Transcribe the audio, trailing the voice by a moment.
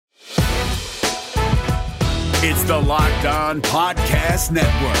It's the Locked On Podcast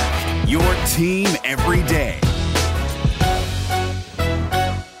Network, your team every day.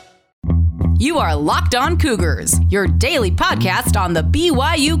 You are Locked On Cougars, your daily podcast on the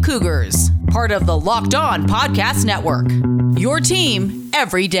BYU Cougars. Part of the Locked On Podcast Network, your team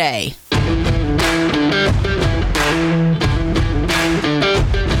every day.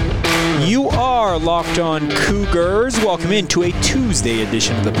 You are Locked On Cougars. Welcome into a Tuesday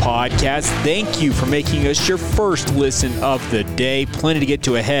edition of the podcast. Thank you for making us your first listen of the day. Plenty to get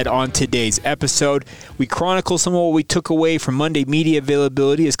to ahead on today's episode. We chronicle some of what we took away from Monday media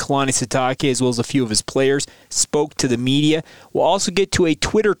availability as Kalani Sitake, as well as a few of his players, spoke to the media. We'll also get to a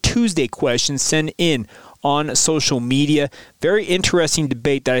Twitter Tuesday question sent in on social media. Very interesting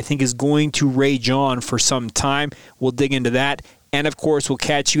debate that I think is going to rage on for some time. We'll dig into that. And, of course, we'll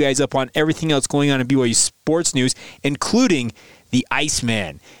catch you guys up on everything else going on in BYU sports news, including the Ice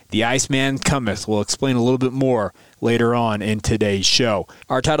Man. The Ice Man cometh. We'll explain a little bit more later on in today's show.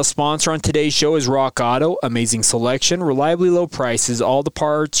 Our title sponsor on today's show is Rock Auto. Amazing selection, reliably low prices, all the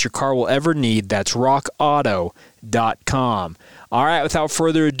parts your car will ever need. That's rockauto.com. All right, without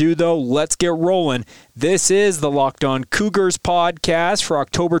further ado, though, let's get rolling. This is the Locked On Cougars podcast for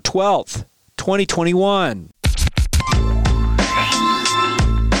October 12th, 2021.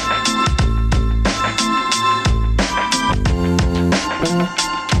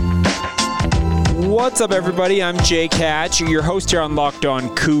 What's up, everybody? I'm Jake Hatch, your host here on Locked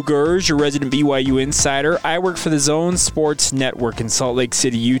On Cougars, your resident BYU insider. I work for the Zone Sports Network in Salt Lake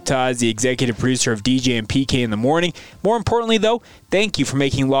City, Utah, as the executive producer of DJ and PK in the morning. More importantly, though, thank you for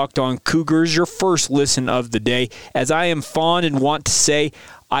making Locked On Cougars your first listen of the day. As I am fond and want to say,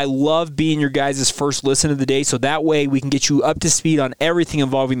 I love being your guys' first listen of the day, so that way we can get you up to speed on everything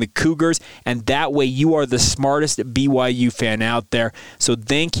involving the Cougars, and that way you are the smartest BYU fan out there. So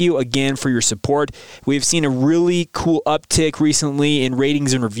thank you again for your support. We've seen a really cool uptick recently in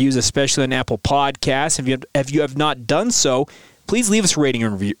ratings and reviews, especially on Apple Podcasts. If you have not done so, please leave us a rating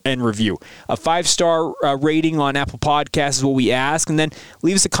and review. A 5-star rating on Apple Podcasts is what we ask, and then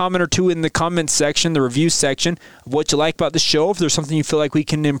leave us a comment or two in the comments section, the review section, of what you like about the show. If there's something you feel like we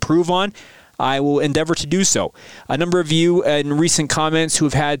can improve on, I will endeavor to do so. A number of you in recent comments who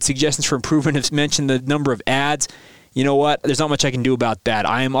have had suggestions for improvement have mentioned the number of ads. You know what? There's not much I can do about that.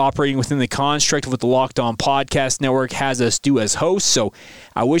 I am operating within the construct of what the Locked On Podcast Network has us do as hosts, so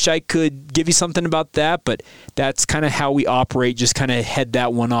I wish I could give you something about that, but that's kind of how we operate. Just kind of head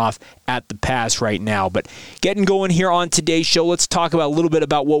that one off at the pass right now. But getting going here on today's show, let's talk about a little bit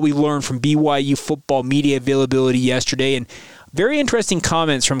about what we learned from BYU football media availability yesterday, and very interesting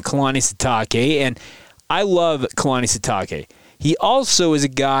comments from Kalani Sitake, and I love Kalani Sitake. He also is a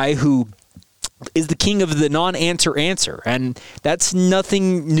guy who is the king of the non-answer answer. And that's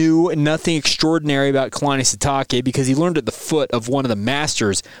nothing new and nothing extraordinary about Kalani Sitake because he learned at the foot of one of the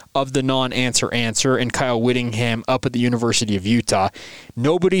masters of the non-answer answer in Kyle Whittingham up at the University of Utah.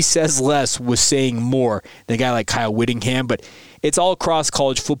 Nobody says less with saying more than a guy like Kyle Whittingham, but it's all across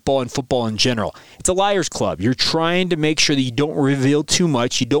college football and football in general. It's a liar's club. You're trying to make sure that you don't reveal too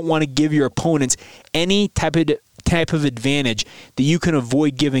much. You don't want to give your opponents any type of advantage that you can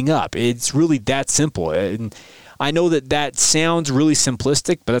avoid giving up. It's really that simple. And I know that sounds really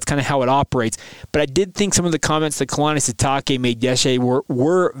simplistic, but that's kind of how it operates. But I did think some of the comments that Kalani Sitake made yesterday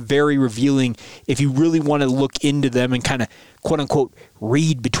were very revealing if you really want to look into them and kind of, quote-unquote,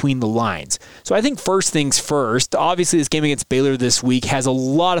 read between the lines. So I think first things first, obviously this game against Baylor this week has a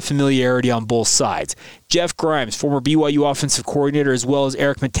lot of familiarity on both sides. Jeff Grimes, former BYU offensive coordinator, as well as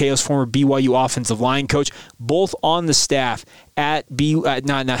Eric Mateos, former BYU offensive line coach, both on the staff at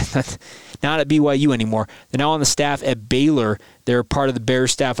not at BYU anymore. They're now on the staff at Baylor. They're part of the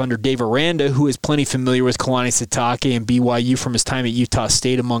Bears staff under Dave Aranda, who is plenty familiar with Kalani Sitake and BYU from his time at Utah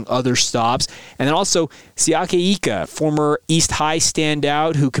State, among other stops. And then also Siake Ika, former East High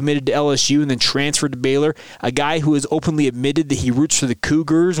standout who committed to LSU and then transferred to Baylor, a guy who has openly admitted that he roots for the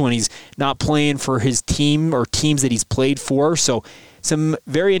Cougars when he's not playing for his team or teams that he's played for. So some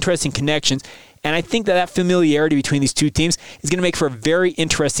very interesting connections. And I think that familiarity between these two teams is going to make for a very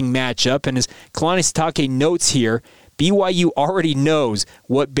interesting matchup. And as Kalani Sitake notes here, BYU already knows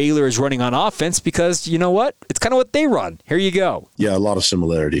what Baylor is running on offense because, you know what? It's kind of what they run. Here you go. Yeah, a lot of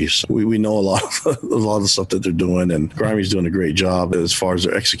similarities. We know a lot of the stuff that they're doing, and Grimey's doing a great job as far as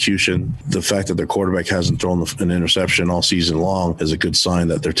their execution. The fact that their quarterback hasn't thrown an interception all season long is a good sign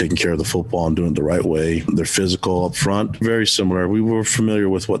that they're taking care of the football and doing it the right way. They're physical up front. Very similar. We were familiar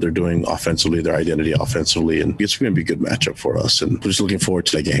with what they're doing offensively, their identity offensively, and it's going to be a good matchup for us, and we're just looking forward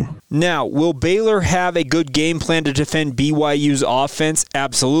to that game. Now, will Baylor have a good game plan to defend defend BYU's offense?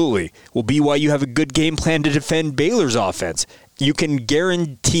 Absolutely. Will BYU have a good game plan to defend Baylor's offense? You can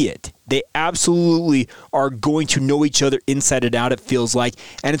guarantee it. They absolutely are going to know each other inside and out, it feels like.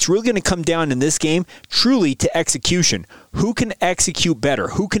 And it's really going to come down in this game truly to execution. Who can execute better?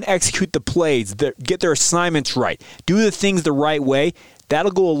 Who can execute the plays, get their assignments right, do the things the right way?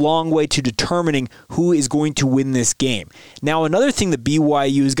 That'll go a long way to determining who is going to win this game. Now, another thing that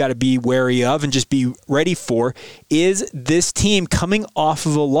BYU has got to be wary of and just be ready for is this team coming off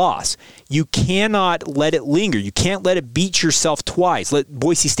of a loss. You cannot let it linger. You can't let it beat yourself twice. Let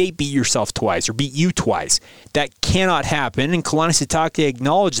Boise State beat yourself twice or beat you twice. That cannot happen. And Kalani Sitake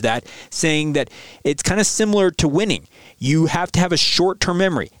acknowledged that, saying that it's kind of similar to winning. You have to have a short-term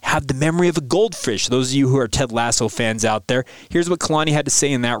memory. Have the memory of a goldfish. Those of you who are Ted Lasso fans out there, here's what Kalani had to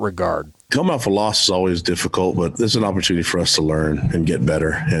say in that regard. Coming off a loss is always difficult, but there's an opportunity for us to learn and get better.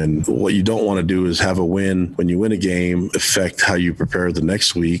 And what you don't want to do is have a win when you win a game affect how you prepare the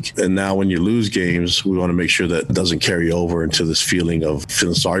next week. And now when you lose games, we want to make sure that it doesn't carry over into this feeling of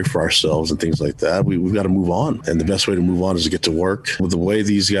feeling sorry for ourselves and things like that. We've got to move on. And the best way to move on is to get to work. With the way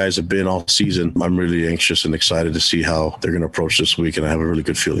these guys have been all season, I'm really anxious and excited to see how they're going to approach this week, and I have a really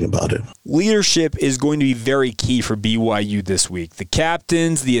good feeling about it. Leadership is going to be very key for BYU this week. The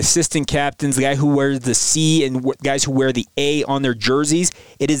captains, the assistant captains, the guy who wears the C and guys who wear the A on their jerseys,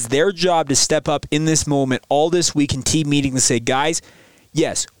 it is their job to step up in this moment all this week in team meetings and say, guys,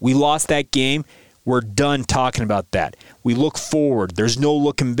 yes, we lost that game. We're done talking about that. We look forward. There's no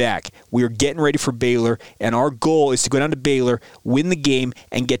looking back. We are getting ready for Baylor, and our goal is to go down to Baylor, win the game,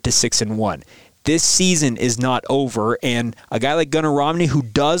 and get to 6-1. This season is not over, and a guy like Gunnar Romney, who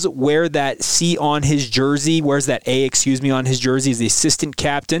does wear that C on his jersey, wears that A, on his jersey, is the assistant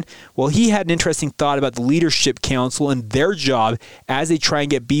captain. Well, he had an interesting thought about the Leadership Council and their job as they try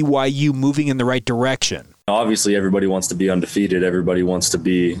and get BYU moving in the right direction. Obviously, everybody wants to be undefeated. Everybody wants to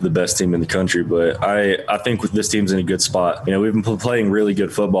be the best team in the country. But I think this team's in a good spot. You know, we've been playing really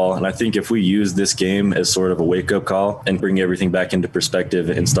good football. And I think if we use this game as sort of a wake-up call and bring everything back into perspective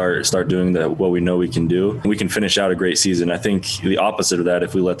and start doing what we know we can do, we can finish out a great season. I think the opposite of that,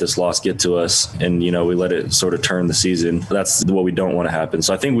 if we let this loss get to us and, you know, we let it sort of turn the season, that's what we don't want to happen.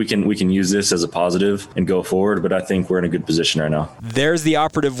 So I think we can use this as a positive and go forward. But I think we're in a good position right now. There's the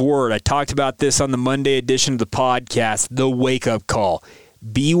operative word. I talked about this on the Monday edition of the podcast, the wake-up call.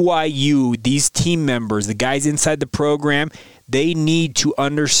 BYU, these team members, the guys inside the program, they need to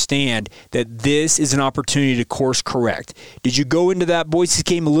understand that this is an opportunity to course correct. Did you go into that Boise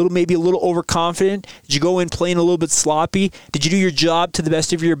game maybe a little overconfident? Did you go in playing a little bit sloppy? Did you do your job to the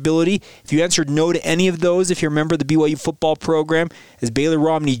best of your ability? If you answered no to any of those, if you're a member of the BYU football program, as Baylor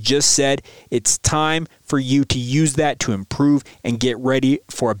Romney just said, it's time for you to use that to improve and get ready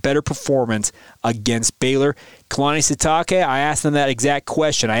for a better performance against Baylor. Kalani Sitake, I asked him that exact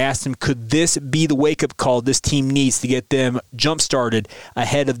question. I asked him, could this be the wake-up call this team needs to get them jump-started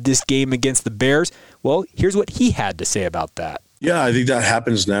ahead of this game against the Bears? Well, here's what he had to say about that. Yeah, I think that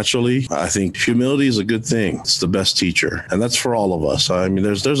happens naturally. I think humility is a good thing. It's the best teacher. And that's for all of us. I mean,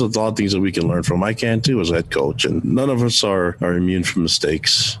 there's a lot of things that we can learn from. I can too as a head coach. And none of us are immune from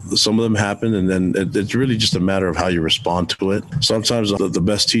mistakes. Some of them happen, and then it's really just a matter of how you respond to it. Sometimes the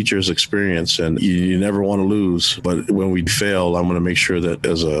best teacher is experience, and you never want to lose. But when we fail, I'm going to make sure that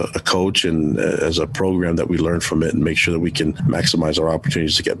as a coach and as a program that we learn from it and make sure that we can maximize our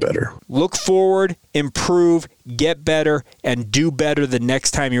opportunities to get better. Look forward, improve, get better, and do better the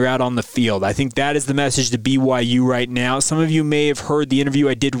next time you're out on the field. I think that is the message to BYU right now. Some of you may have heard the interview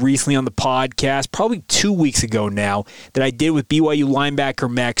I did recently on the podcast, probably 2 weeks ago now, that I did with BYU linebacker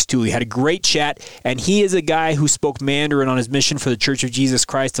Max Tooley. Had a great chat, and he is a guy who spoke Mandarin on his mission for the Church of Jesus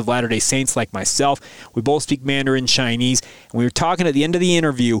Christ of Latter-day Saints like myself. We both speak Mandarin Chinese, and we were talking at the end of the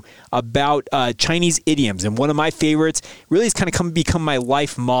interview about Chinese idioms, and one of my favorites really has kind of become my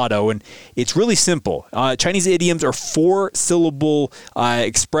life motto, and it's really simple. Chinese idioms are 4-syllable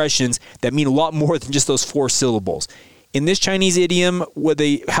expressions that mean a lot more than just those 4 syllables. In this Chinese idiom,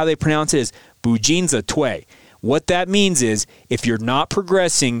 how they pronounce it is bujinza tui. What that means is if you're not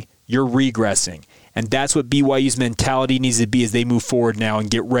progressing, you're regressing. And that's what BYU's mentality needs to be as they move forward now and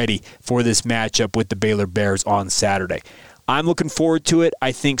get ready for this matchup with the Baylor Bears on Saturday. I'm looking forward to it.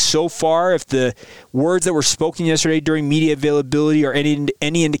 I think so far, if the words that were spoken yesterday during media availability are any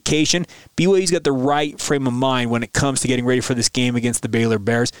indication, BYU's got the right frame of mind when it comes to getting ready for this game against the Baylor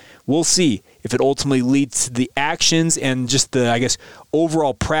Bears. We'll see if it ultimately leads to the actions and just the,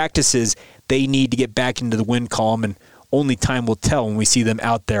 overall practices they need to get back into the win column, and only time will tell when we see them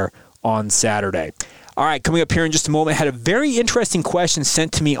out there on Saturday. All right, coming up here in just a moment, I had a very interesting question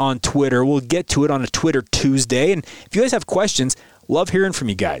sent to me on Twitter. We'll get to it on a Twitter Tuesday. And if you guys have questions, love hearing from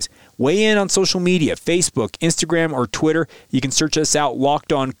you guys. Weigh in on social media, Facebook, Instagram, or Twitter. You can search us out,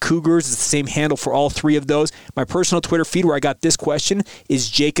 Locked On Cougars. It's the same handle for all three of those. My personal Twitter feed where I got this question is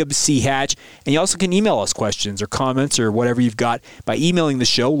Jacob C. Hatch. And you also can email us questions or comments or whatever you've got by emailing the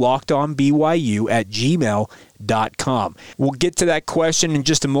show, lockedonbyu@gmail.com. We'll get to that question in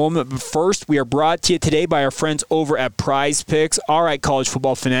just a moment, but first, we are brought to you today by our friends over at Prize Picks. All right, college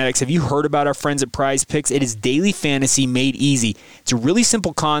football fanatics, have you heard about our friends at Prize Picks? It is daily fantasy made easy. It's a really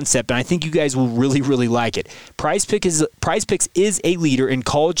simple concept, and I think you guys will really, really like it. Prize Picks is a leader in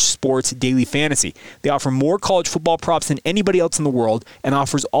college sports daily fantasy. They offer more college football props than anybody else in the world and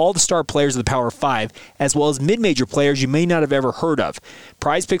offers all the star players of the Power 5, as well as mid-major players you may not have ever heard of.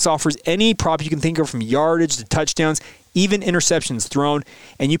 Prize Picks offers any prop you can think of, from yardage to touchdowns, even interceptions thrown,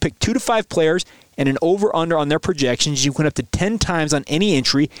 and you pick 2 to 5 players and an over-under on their projections. You can up to 10 times on any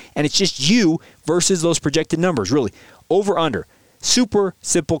entry, and it's just you versus those projected numbers, really. Over-under. Super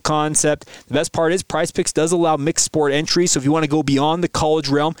simple concept. The best part is Prize Picks does allow mixed sport entries, so if you want to go beyond the college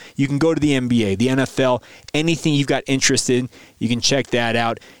realm, you can go to the NBA, the NFL, anything you've got interest in, you can check that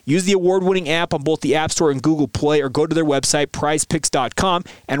out. Use the award-winning app on both the App Store and Google Play, or go to their website, prizepicks.com,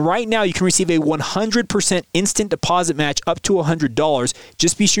 and right now you can receive a 100% instant deposit match up to $100.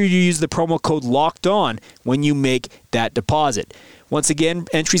 Just be sure you use the promo code LOCKEDON when you make that deposit. Once again,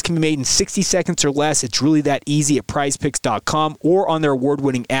 entries can be made in 60 seconds or less. It's really that easy at prizepicks.com or on their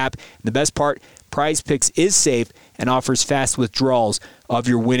award-winning app. And the best part, Prize Picks is safe and offers fast withdrawals of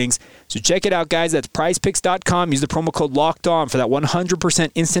your winnings. So check it out, guys. That's prizepicks.com. Use the promo code LOCKEDON for that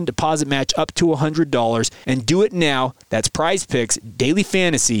 100% instant deposit match up to $100. And do it now. That's Prize Picks, daily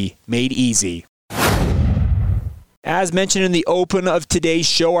fantasy made easy. As mentioned in the open of today's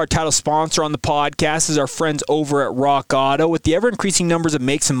show, our title sponsor on the podcast is our friends over at Rock Auto. With the ever-increasing numbers of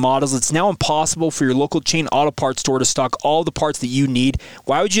makes and models, it's now impossible for your local chain auto parts store to stock all the parts that you need.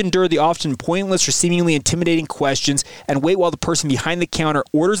 Why would you endure the often pointless or seemingly intimidating questions and wait while the person behind the counter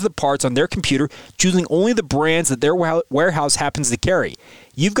orders the parts on their computer, choosing only the brands that their warehouse happens to carry?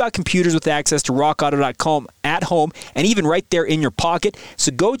 You've got computers with access to rockauto.com at home and even right there in your pocket, so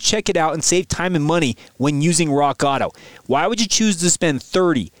go check it out and save time and money when using Rock Auto. Why would you choose to spend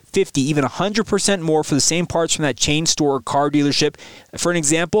 $30, $50, even 100% more for the same parts from that chain store or car dealership? For an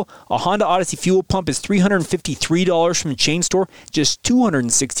example, a Honda Odyssey fuel pump is $353 from a chain store, just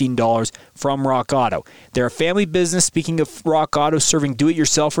 $216 from Rock Auto. They're a family business, speaking of Rock Auto, serving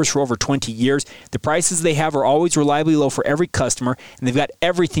do-it-yourselfers for over 20 years. The prices they have are always reliably low for every customer, and they've got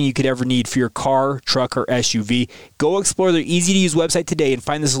everything you could ever need for your car, truck, or SUV. Go explore their easy-to-use website today and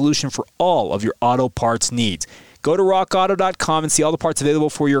find the solution for all of your auto parts needs. Go to rockauto.com and see all the parts available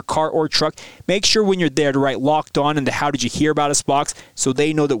for your car or truck. Make sure when you're there to write Locked On in the How Did You Hear About Us box so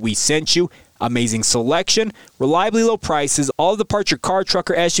they know that we sent you. Amazing selection, reliably low prices, all of the parts your car, truck,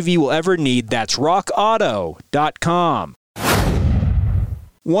 or SUV will ever need. That's rockauto.com.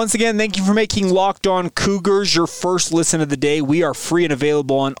 Once again, thank you for making Locked On Cougars your first listen of the day. We are free and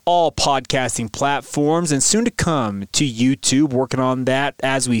available on all podcasting platforms and soon to come to YouTube. Working on that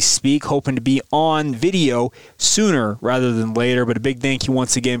as we speak, hoping to be on video sooner rather than later. But a big thank you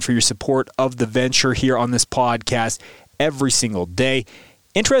once again for your support of the venture here on this podcast every single day.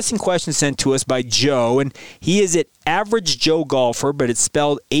 Interesting question sent to us by Joe, and he is at Average Joe Golfer, but it's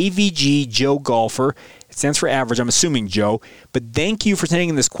spelled AVG Joe Golfer. It stands for average, I'm assuming, Joe. But thank you for sending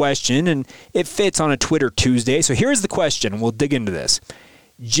in this question, and it fits on a Twitter Tuesday. So here's the question, and we'll dig into this.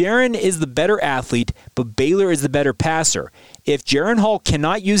 Jaron is the better athlete, but Baylor is the better passer. If Jaron Hall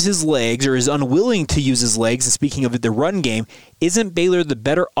cannot use his legs or is unwilling to use his legs, and speaking of the run game, isn't Baylor the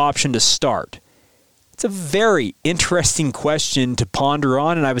better option to start? It's a very interesting question to ponder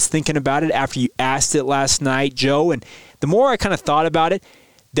on, and I was thinking about it after you asked it last night, Joe, and the more I kind of thought about it,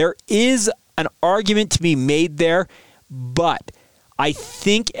 there is an argument to be made there, but I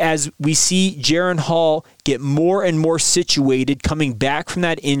think as we see Jaron Hall get more and more situated coming back from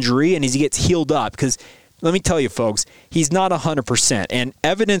that injury and as he gets healed up, because let me tell you, folks, he's not 100%. And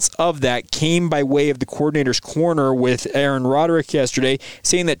evidence of that came by way of the coordinator's corner with Aaron Roderick yesterday,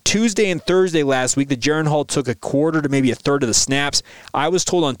 saying that Tuesday and Thursday last week, that Jaron Hall took a quarter to maybe a third of the snaps. I was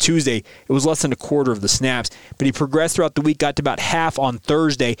told on Tuesday it was less than a quarter of the snaps, but he progressed throughout the week, got to about half on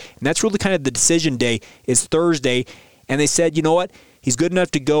Thursday, and that's really kind of the decision day is Thursday. And they said, you know what? He's good enough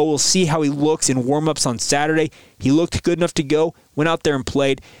to go. We'll see how he looks in warm-ups on Saturday. He looked good enough to go, went out there and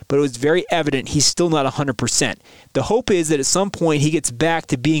played, but it was very evident he's still not 100%. The hope is that at some point he gets back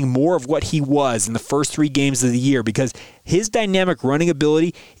to being more of what he was in the first 3 games of the year, because his dynamic running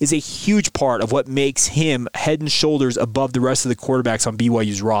ability is a huge part of what makes him head and shoulders above the rest of the quarterbacks on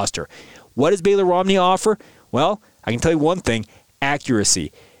BYU's roster. What does Baylor Romney offer? Well, I can tell you one thing,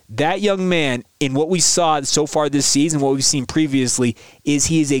 accuracy. That young man, in what we saw so far this season, what we've seen previously, is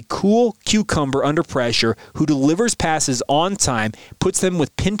he is a cool cucumber under pressure who delivers passes on time, puts them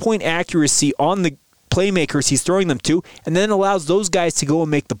with pinpoint accuracy on the playmakers he's throwing them to, and then allows those guys to go and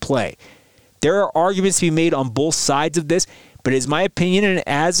make the play. There are arguments to be made on both sides of this, but it is my opinion, and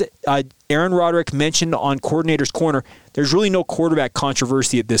as Aaron Roderick mentioned on Coordinator's Corner, there's really no quarterback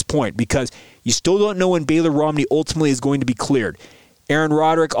controversy at this point because you still don't know when Baylor Romney ultimately is going to be cleared. Aaron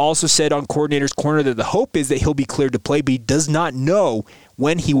Roderick also said on Coordinator's Corner that the hope is that he'll be cleared to play, but he does not know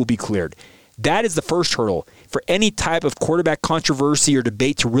when he will be cleared. That is the first hurdle. For any type of quarterback controversy or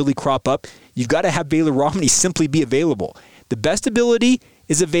debate to really crop up, you've got to have Baylor Romney simply be available. The best ability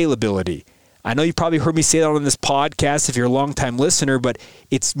is availability. I know you've probably heard me say that on this podcast if you're a longtime listener, but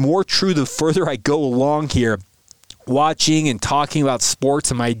it's more true the further I go along here, watching and talking about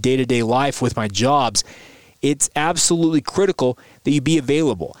sports in my day-to-day life with my jobs. It's absolutely critical that you be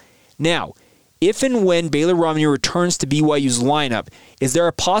available. Now, if and when Baylor Romney returns to BYU's lineup, is there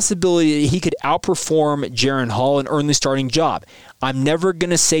a possibility that he could outperform Jaren Hall and earn the starting job? I'm never going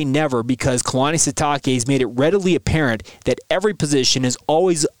to say never because Kalani Sitake has made it readily apparent that every position is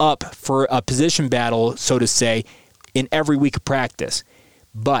always up for a position battle, so to say, in every week of practice.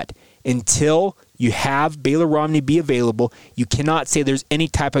 But until you have Baylor Romney be available, you cannot say there's any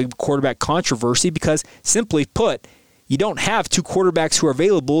type of quarterback controversy because, simply put, you don't have 2 quarterbacks who are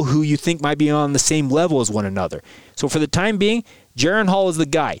available who you think might be on the same level as one another. So for the time being, Jaren Hall is the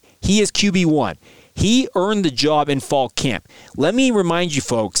guy. He is QB1. He earned the job in fall camp. Let me remind you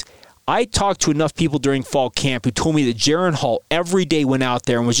folks, I talked to enough people during fall camp who told me that Jaren Hall every day went out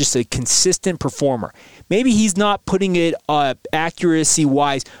there and was just a consistent performer. Maybe he's not putting it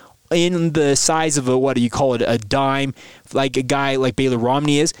accuracy-wise in the size of a dime, like a guy like Baylor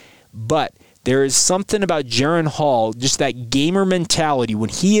Romney is, but there is something about Jaren Hall, just that gamer mentality, when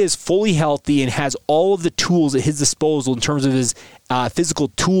he is fully healthy and has all of the tools at his disposal in terms of his physical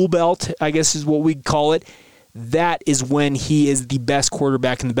tool belt, I guess is what we'd call it, that is when he is the best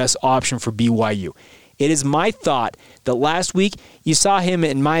quarterback and the best option for BYU. It is my thought that last week you saw him,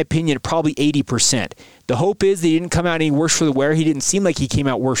 in my opinion, at probably 80%. The hope is that he didn't come out any worse for the wear. He didn't seem like he came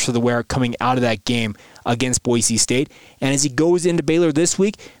out worse for the wear coming out of that game against Boise State. And as he goes into Baylor this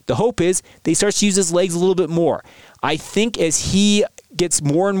week, the hope is that he starts to use his legs a little bit more. I think as he gets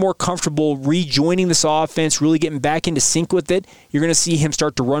more and more comfortable rejoining this offense, really getting back into sync with it, you're going to see him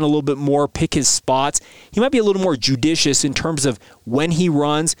start to run a little bit more, pick his spots. He might be a little more judicious in terms of when he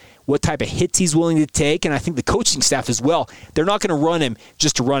runs, what type of hits he's willing to take, and I think the coaching staff as well, they're not going to run him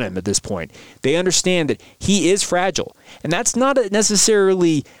just to run him at this point. They understand that he is fragile, and that's not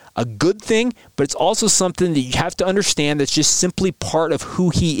necessarily a good thing, but it's also something that you have to understand that's just simply part of who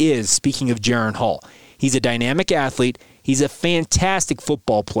he is, speaking of Jaren Hall. He's a dynamic athlete. He's a fantastic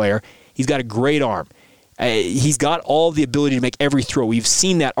football player. He's got a great arm. He's got all the ability to make every throw. We've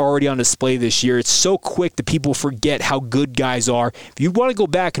seen that already on display this year. It's so quick that people forget how good guys are. If you want to go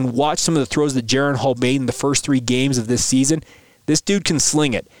back and watch some of the throws that Jaren Hall made in the first 3 games of this season, this dude can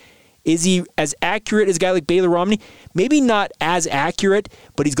sling it. Is he as accurate as a guy like Baylor Romney? Maybe not as accurate,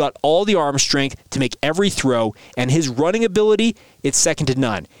 but he's got all the arm strength to make every throw, and his running ability, it's second to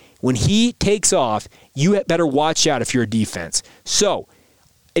none. When he takes off, you better watch out if you're a defense. So,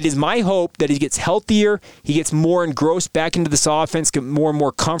 it is my hope that he gets healthier, he gets more engrossed back into this offense, get more and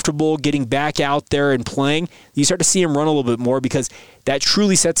more comfortable getting back out there and playing. You start to see him run a little bit more because that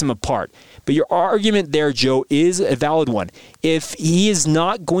truly sets him apart. But your argument there, Joe, is a valid one. If he is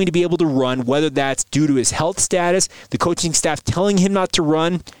not going to be able to run, whether that's due to his health status, the coaching staff telling him not to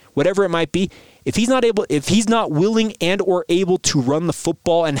run, whatever it might be, if he's not willing and or able to run the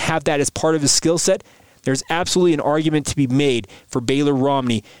football and have that as part of his skill set, there's absolutely an argument to be made for Baylor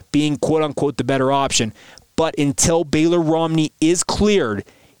Romney being quote-unquote the better option. But until Baylor Romney is cleared,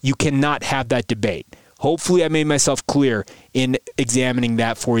 you cannot have that debate. Hopefully I made myself clear in examining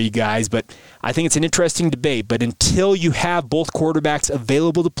that for you guys, but I think it's an interesting debate. But until you have both quarterbacks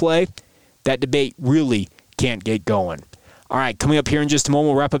available to play, that debate really can't get going. All right, coming up here in just a moment,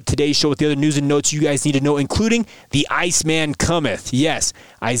 we'll wrap up today's show with the other news and notes you guys need to know, including the Ice Man cometh. Yes,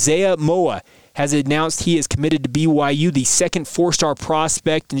 Isaiah Moa has announced he is committed to BYU, the second 4-star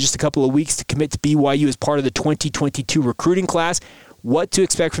prospect in just a couple of weeks to commit to BYU as part of the 2022 recruiting class. what to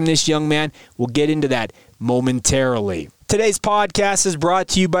expect from this young man. We'll get into that momentarily. Today's podcast is brought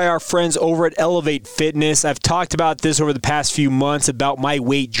to you by our friends over at Elevate Fitness. I've talked about this over the past few months about my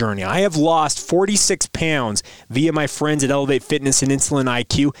weight journey. I have lost 46 pounds via my friends at Elevate Fitness and Insulin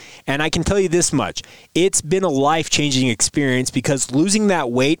IQ, and I can tell you this much. It's been a life-changing experience because losing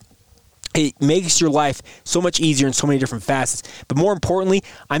that weight, it makes your life so much easier in so many different facets. But more importantly,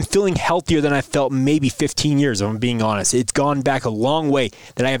 I'm feeling healthier than I felt in maybe 15 years, if I'm being honest. It's gone back a long way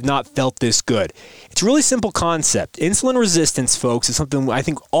that I have not felt this good. It's a really simple concept. Insulin resistance, folks, is something I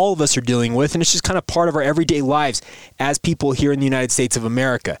think all of us are dealing with, and it's just kind of part of our everyday lives as people here in the United States of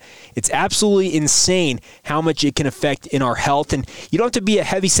America. It's absolutely insane how much it can affect in our health, and you don't have to be a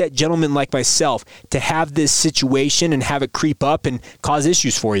heavyset gentleman like myself to have this situation and have it creep up and cause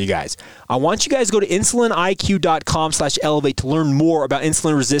issues for you guys. I want you guys to go to insuliniq.com/elevate to learn more about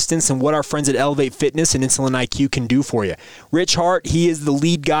insulin resistance and what our friends at Elevate Fitness and Insulin IQ can do for you. Rich Hart, he is the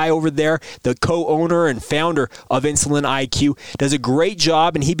lead guy over there, the co-owner and founder of Insulin IQ, does a great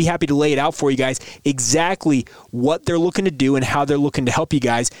job, and he'd be happy to lay it out for you guys exactly what they're looking to do and how they're looking to help you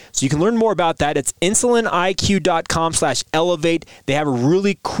guys. So you can learn more about that. It's insuliniq.com/elevate. They have a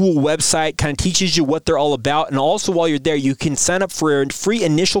really cool website, kind of teaches you what they're all about, and also while you're there, you can sign up for a free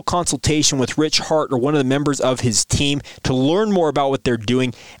initial consultation with Rich Hart or one of the members of his team to learn more about what they're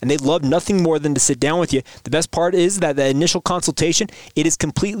doing, and they'd love nothing more than to sit down with you. The best part is that the initial consultation, it is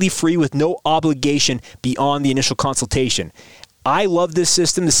completely free with no obligation beyond the initial consultation. I love this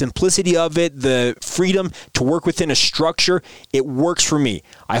system, the simplicity of it, the freedom to work within a structure. It works for me.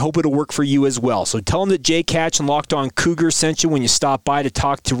 I hope it'll work for you as well. So tell them that Jay Catch and Locked On Cougars sent you when you stop by to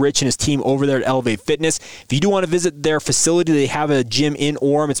talk to Rich and his team over there at Elevate Fitness. If you do want to visit their facility, they have a gym in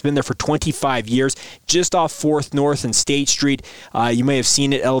Orem. It's been there for 25 years, just off 4th North and State Street. You may have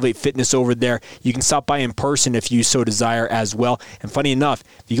seen it, Elevate Fitness over there. You can stop by in person if you so desire as well. And funny enough,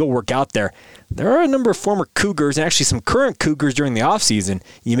 if you go work out there are a number of former Cougars and actually some current Cougars during the offseason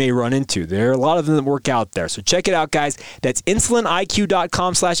you may run into. There are a lot of them that work out there. So check it out, guys. That's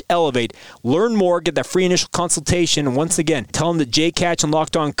insuliniq.com/elevate. Learn more, get that free initial consultation, and once again, tell them that Jay Catch and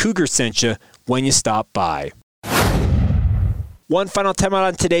Locked On Cougars sent you when you stop by. One final time out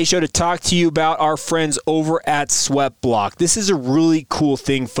on today's show to talk to you about our friends over at Sweat Block. This is a really cool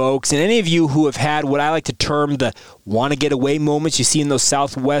thing, folks. And any of you who have had what I like to term the want to get away moments you see in those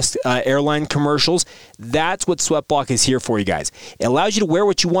Southwest airline commercials, that's what Sweat Block is here for you guys. It allows you to wear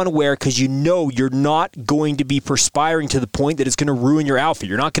what you want to wear because you know you're not going to be perspiring to the point that it's going to ruin your outfit.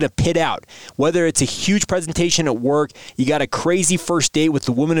 You're not going to pit out. Whether it's a huge presentation at work, you got a crazy first date with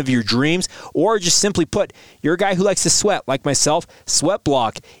the woman of your dreams, or just simply put, you're a guy who likes to sweat like myself, Sweat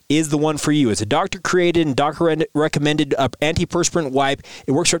Block is the one for you. It's a doctor-created and doctor-recommended antiperspirant wipe.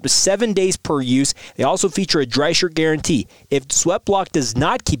 It works for up to 7 days per use. They also feature a dry shirt guarantee. If Sweat Block does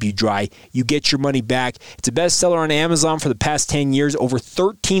not keep you dry, you get your money back. It's a bestseller on Amazon for the past 10 years, over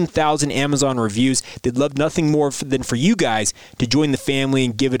 13,000 Amazon reviews. They'd love nothing more than for you guys to join the family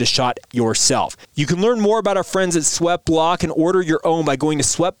and give it a shot yourself. You can learn more about our friends at Sweat Block and order your own by going to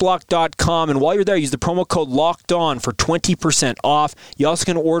sweatblock.com, and while you're there, use the promo code LOCKEDON for 20% off. You also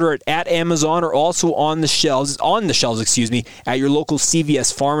can order it at Amazon or also on the shelves, at your local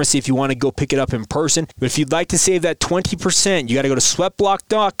CVS pharmacy if you want to go pick it up in person. But if you'd like to save that 20%, you got to go to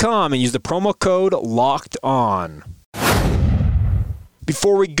sweatblock.com and use the promo code LOCKEDON.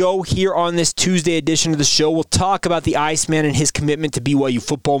 Before we go here on this Tuesday edition of the show, we'll talk about the Iceman and his commitment to BYU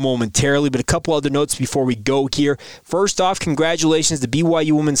football momentarily, but a couple other notes before we go here. First off, congratulations to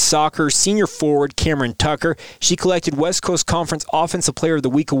BYU women's soccer senior forward Cameron Tucker. She collected West Coast Conference Offensive Player of the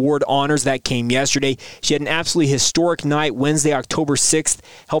Week award honors. That came yesterday. She had an absolutely historic night Wednesday, October 6th,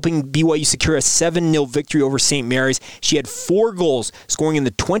 helping BYU secure a 7-0 victory over St. Mary's. She had 4 goals, scoring in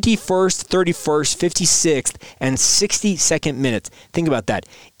the 21st, 31st, 56th, and 62nd minutes. Think about that.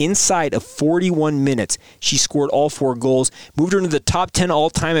 Inside of 41 minutes, she scored all 4 goals, moved her into the top 10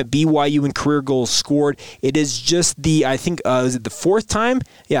 all-time at BYU in career goals scored. It is just the, is it the 4th time?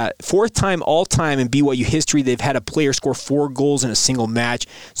 Yeah, 4th time all-time in BYU history they've had a player score 4 goals in a single match.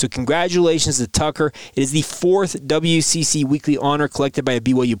 So congratulations to Tucker. It is the 4th WCC weekly honor collected by a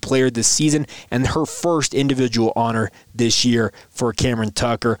BYU player this season and her first individual honor this year for Cameron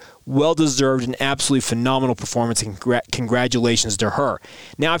Tucker. well-deserved and absolutely phenomenal performance, and congratulations to her.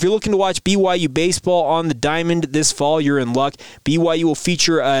 Now, if you're looking to watch BYU baseball on the diamond this fall, you're in luck. BYU will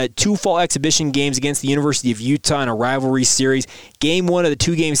feature 2 fall exhibition games against the University of Utah in a rivalry series. Game 1 of the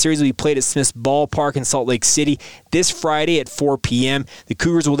 2-game series will be played at Smith's Ballpark in Salt Lake City this Friday at 4 p.m. The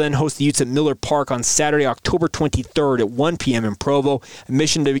Cougars will then host the Utes at Miller Park on Saturday, October 23rd at 1 p.m. in Provo.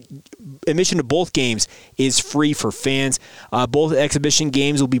 Admission to both games is free for fans. Both exhibition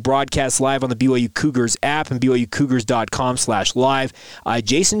games will be broadcast live on the BYU Cougars app and BYUCougars.com/live.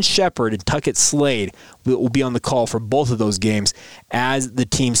 Jason Shepard and Tuckett Slade will be on the call for both of those games as the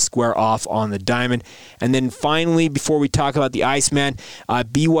teams square off on the diamond. And then finally, before we talk about the Iceman,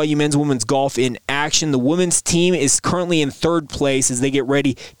 BYU men's and women's golf in action. The women's team is currently in 3rd place as they get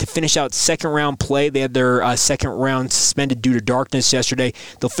ready to finish out second-round play. They had their second round suspended due to darkness yesterday.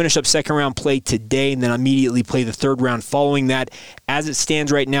 They'll finish up second-round play today and then immediately play the 3rd round following that. As it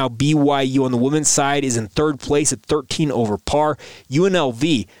stands right now, BYU on the women's side is in 3rd place at 13 over par.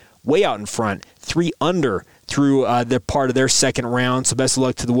 UNLV way out in front, 3 under through their part of their second round. So best of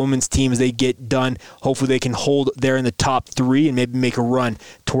luck to the women's team as they get done. Hopefully they can hold there in the top 3 and maybe make a run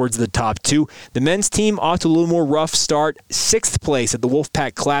towards the top 2. The men's team off to a little more rough start. 6th place at the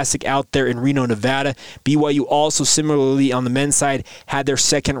Wolfpack Classic out there in Reno, Nevada. BYU also similarly on the men's side had their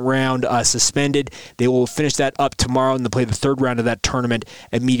second round suspended. They will finish that up tomorrow and they'll play the 3rd round of that tournament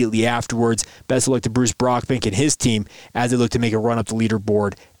immediately afterwards. Best of luck to Bruce Brockbank and his team as they look to make a run up the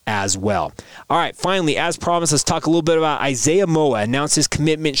leaderboard as well. All right, finally, as promised, let's talk a little bit about Isaiah Moa. Announced his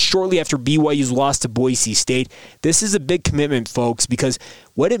commitment shortly after BYU's loss to Boise State. This is a big commitment, folks, because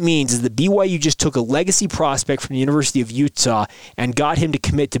what it means is that BYU just took a legacy prospect from the University of Utah and got him to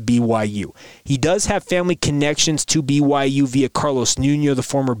commit to BYU. He does have family connections to BYU via Carlos Nuno, the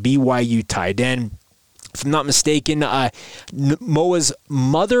former BYU tight end. If I'm not mistaken, Moa's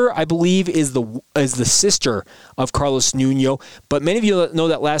mother, I believe, is the sister of Carlos Nuno. But many of you know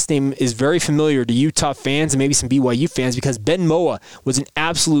that last name is very familiar to Utah fans and maybe some BYU fans because Ben Moa was an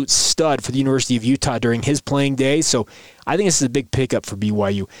absolute stud for the University of Utah during his playing days. So I think this is a big pickup for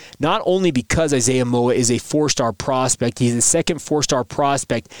BYU. Not only because Isaiah Moa is a 4-star prospect, he's the second 4-star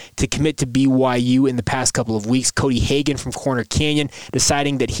prospect to commit to BYU in the past couple of weeks. Cody Hagan from Corner Canyon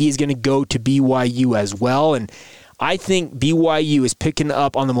deciding that he is going to go to BYU as well. And I think BYU is picking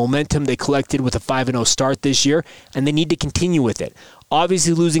up on the momentum they collected with a 5-0 start this year, and they need to continue with it.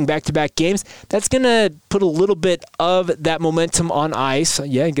 Obviously, losing back-to-back games, that's going to put a little bit of that momentum on ice.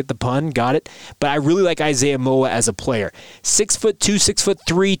 Yeah, get the pun, got it. But I really like Isaiah Moa as a player. 6'2",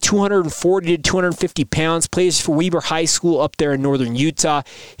 6'3", 240 to 250 pounds, plays for Weber High School up there in northern Utah.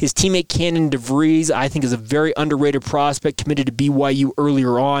 His teammate Cannon DeVries, I think, is a very underrated prospect, committed to BYU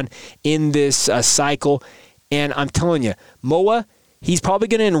earlier on in this cycle. And I'm telling you, Moa, he's probably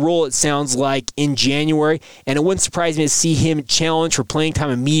going to enroll, it sounds like, in January, and it wouldn't surprise me to see him challenge for playing time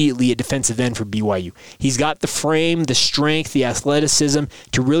immediately at defensive end for BYU. He's got the frame, the strength, the athleticism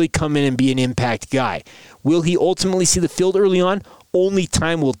to really come in and be an impact guy. Will he ultimately see the field early on? Only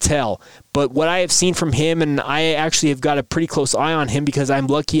time will tell. But what I have seen from him, and I actually have got a pretty close eye on him because I'm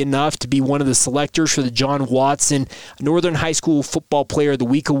lucky enough to be one of the selectors for the John Watson Northern High School Football Player of the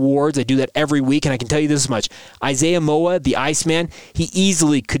Week Awards. I do that every week, and I can tell you this much. Isaiah Moa, the Iceman, he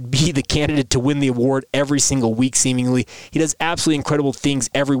easily could be the candidate to win the award every single week, seemingly. He does absolutely incredible things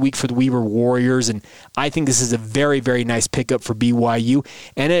every week for the Weber Warriors, and I think this is a very, very nice pickup for BYU,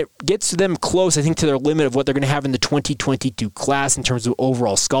 and it gets them close, I think, to their limit of what they're going to have in the 2022 class in terms of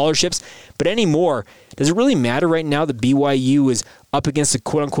overall scholarships. But anymore, does it really matter right now that BYU is up against a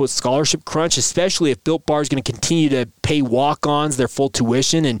quote-unquote scholarship crunch, especially if Built Bar is going to continue to pay walk-ons their full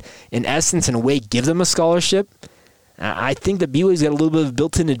tuition and, in essence, in a way, give them a scholarship? I think that BYU's got a little bit of a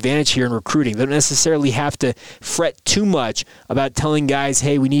built-in advantage here in recruiting. They don't necessarily have to fret too much about telling guys,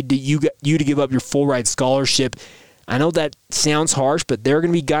 hey, we need you to give up your full-ride scholarship. I know that sounds harsh, but there are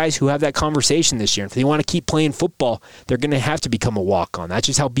going to be guys who have that conversation this year. If they want to keep playing football, they're going to have to become a walk-on. That's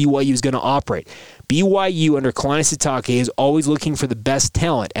just how BYU is going to operate. BYU under Kalani Sitake is always looking for the best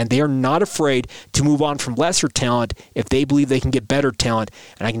talent, and they are not afraid to move on from lesser talent if they believe they can get better talent.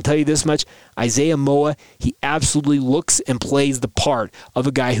 And I can tell you this much, Isaiah Moa, he absolutely looks and plays the part of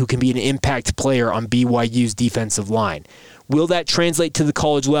a guy who can be an impact player on BYU's defensive line. Will that translate to the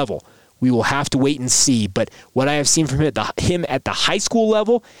college level? We will have to wait and see, but what I have seen from him at the high school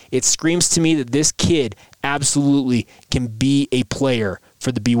level, it screams to me that this kid absolutely can be a player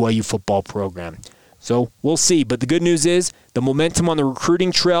for the BYU football program. So we'll see. But the good news is the momentum on the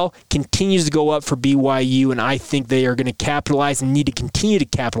recruiting trail continues to go up for BYU, and I think they are going to capitalize and need to continue to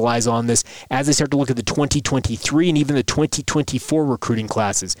capitalize on this as they start to look at the 2023 and even the 2024 recruiting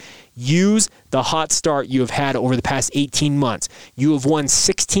classes. Use the hot start you have had over the past 18 months. You have won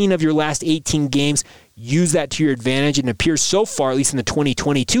 16 of your last 18 games. Use that to your advantage, and it appears so far, at least in the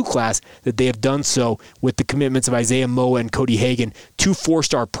 2022 class, that they have done so with the commitments of Isaiah Moa and Cody Hagan, 2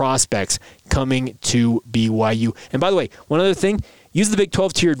 4-star prospects coming to BYU. And by the way, one other thing, use the Big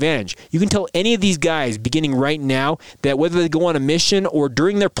 12 to your advantage. You can tell any of these guys beginning right now that whether they go on a mission or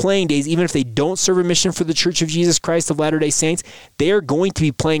during their playing days, even if they don't serve a mission for the Church of Jesus Christ of Latter-day Saints, they are going to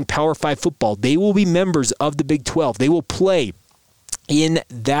be playing Power 5 football. They will be members of the Big 12. They will play in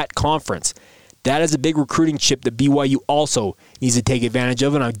that conference. That is a big recruiting chip that BYU also needs to take advantage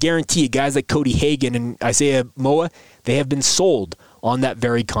of. And I guarantee you, guys like Cody Hagan and Isaiah Moa, they have been sold on that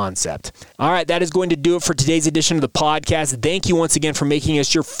very concept. All right, that is going to do it for today's edition of the podcast. Thank you once again for making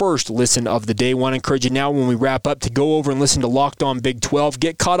us your first listen of the day. I want to encourage you now when we wrap up to go over and listen to Locked On Big 12.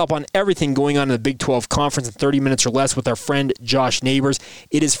 Get caught up on everything going on in the Big 12 Conference in 30 minutes or less with our friend Josh Neighbors.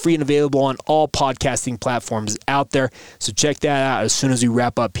 It is free and available on all podcasting platforms out there, so check that out as soon as we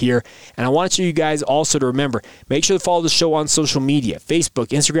wrap up here. And I want you guys also to remember, make sure to follow the show on social media, Facebook,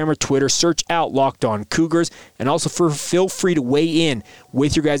 Instagram, or Twitter. Search out Locked On Cougars, and also feel free to weigh in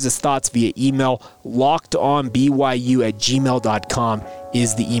with your guys' thoughts via email. LockedOnBYU@gmail.com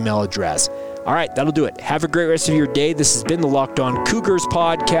is the email address. All right, that'll do it. Have a great rest of your day. This has been the Locked On Cougars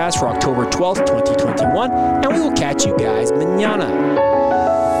podcast for October 12th, 2021, and we will catch you guys mañana.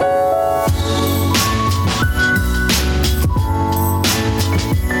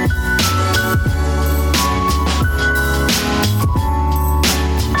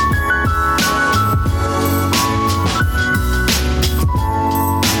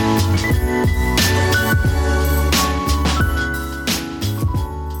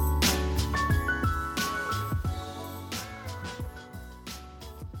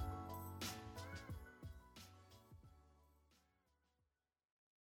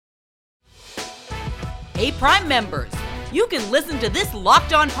 Hey, Prime members, you can listen to this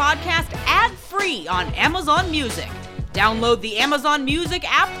Locked On podcast ad-free on Amazon Music. Download the Amazon Music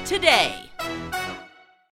app today.